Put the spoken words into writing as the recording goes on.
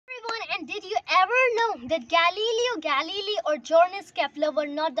And did you ever know that Galileo Galilei or Johannes Kepler were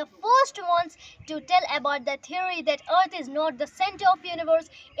not the first ones to tell about the theory that Earth is not the center of the universe?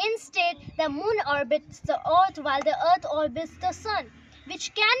 Instead, the moon orbits the Earth while the Earth orbits the sun,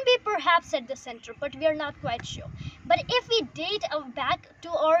 which can be perhaps at the center, but we are not quite sure. But if we date back to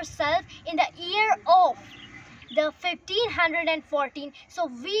ourselves in the year of the 1514, so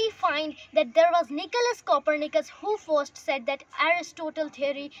we find that there was Nickolas Copernicus who first said that Aristotle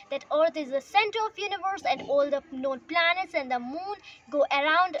theory that Earth is the center of the universe and all the known planets and the moon go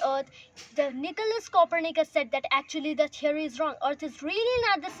around Earth. The Nickolas Copernicus said that actually the theory is wrong. Earth is really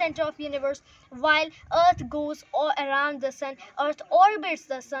not the center of the universe. While Earth goes all around the sun, Earth orbits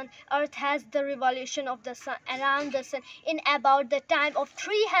the sun, Earth has the revolution of the sun around the sun in about the time of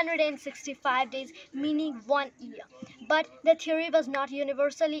 365 days, meaning 1 year. But the theory was not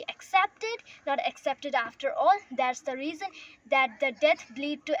universally accepted, not accepted after all. That's the reason that the death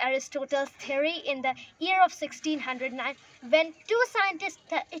led to Aristotle's theory in the year of 1609, when two scientists,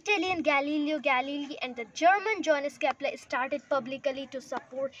 the Italian Galileo Galilei and the German Johannes Kepler, started publicly to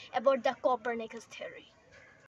support about the Copernicus theory.